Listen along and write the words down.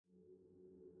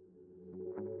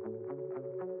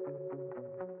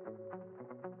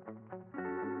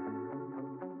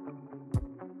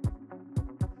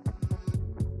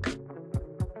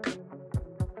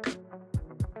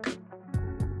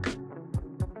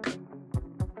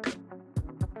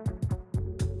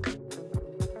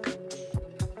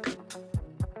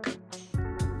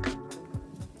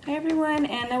Hi everyone,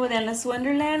 Anna with Anna's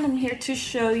Wonderland. I'm here to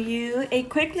show you a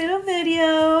quick little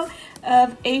video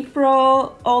of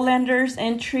April Olander's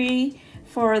entry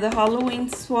for the Halloween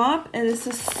swap. And this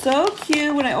is so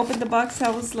cute. When I opened the box,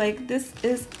 I was like, this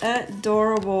is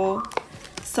adorable.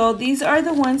 So these are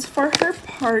the ones for her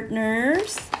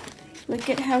partners. Look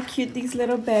at how cute these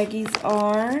little baggies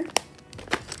are.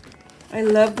 I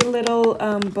love the little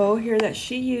bow here that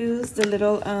she used, the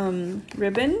little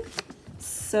ribbon.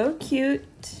 So cute.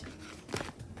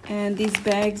 And these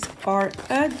bags are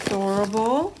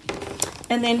adorable.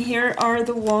 And then here are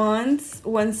the wands.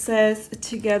 One says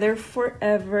Together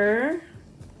Forever,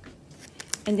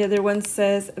 and the other one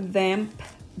says Vamp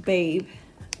Babe.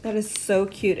 That is so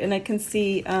cute. And I can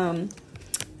see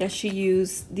that she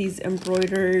used these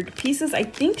embroidered pieces. I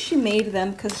think she made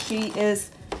them because she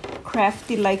is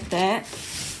crafty like that.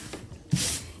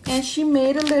 And she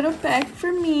made a little bag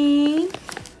for me.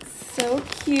 So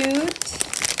cute.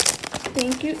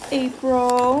 Thank you,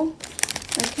 April.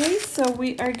 Okay, so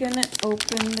we are gonna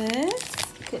open this.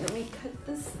 Okay, let me cut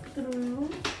this through.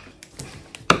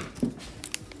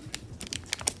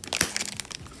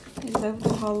 I love the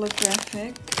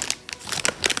holographic.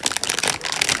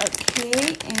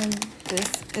 Okay, and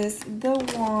this is the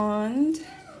wand.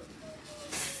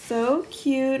 So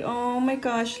cute. Oh my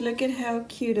gosh, look at how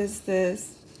cute is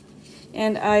this.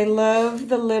 And I love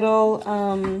the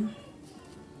little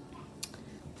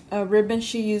ribbon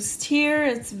she used here.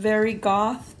 It's very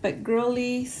goth but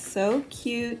girly, so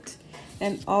cute.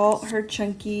 And all her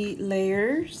chunky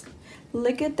layers.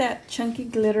 Look at that chunky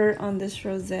glitter on this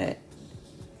rosette.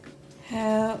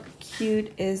 How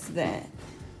cute is that?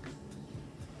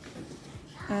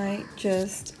 I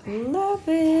just love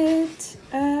it.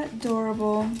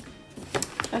 Adorable.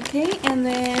 Okay, and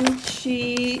then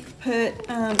she put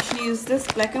she used this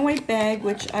black and white bag,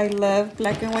 which I love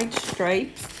black and white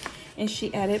stripes, and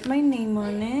she added my name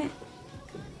on it.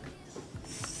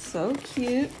 So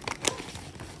cute.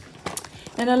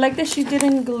 And I like that she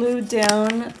didn't glue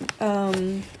down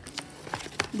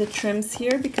the trims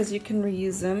here because you can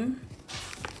reuse them.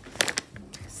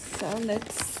 So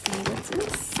let's see what's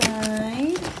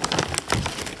inside.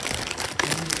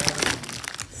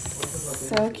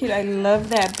 So cute. I love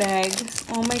that bag.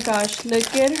 Oh my gosh,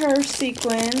 look at her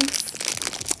sequins.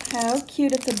 How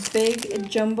cute. It's a big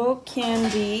jumbo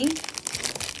candy.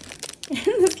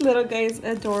 And this little guy is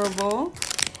adorable.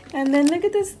 And then look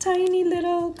at this tiny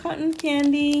little cotton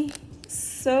candy.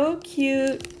 So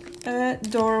cute.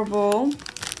 Adorable.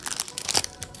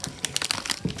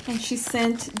 And she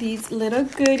sent these little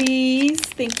goodies.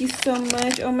 Thank you so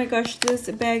much. Oh my gosh, this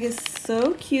bag is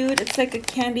so cute. It's like a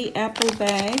candy apple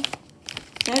bag.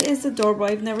 That is adorable.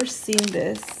 I've never seen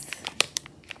this.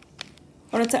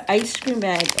 Oh, it's an ice cream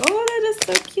bag. Oh, that is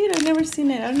so cute. I've never seen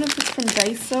it. I don't know if it's from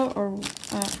Daiso or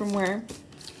from where.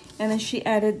 And then she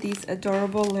added these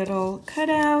adorable little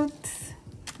cutouts.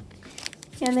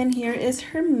 And then here is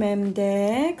her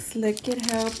Memdex. Look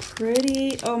at how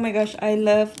pretty. Oh my gosh, I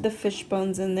love the fish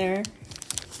bones in there.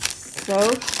 So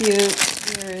cute.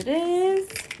 Here it is.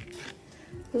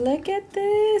 Look at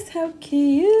this. How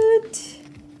cute.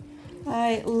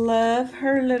 I love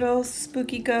her little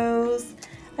spooky goes.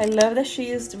 I love that she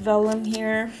used vellum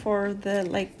here for the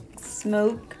like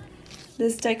smoke.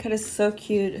 This die cut is so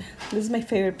cute. This is my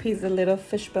favorite piece, the little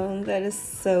fish bone. That is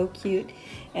so cute.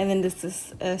 And then this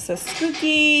is so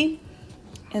spooky.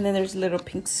 And then there's a little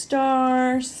pink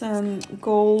star, some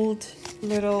gold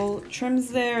little trims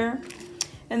there.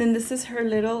 And then this is her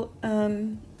little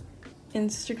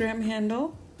Instagram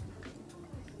handle.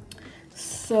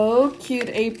 So cute,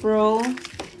 April.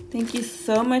 Thank you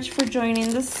so much for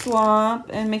joining the swap.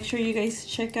 And make sure you guys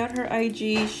check out her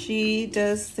IG. She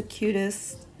does the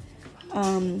cutest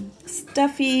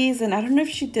stuffies. And I don't know if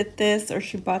she did this or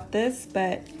she bought this,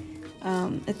 but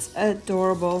it's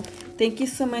adorable. Thank you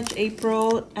so much,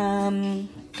 April. Don't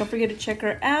forget to check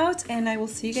her out, and I will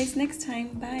see you guys next time.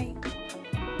 Bye.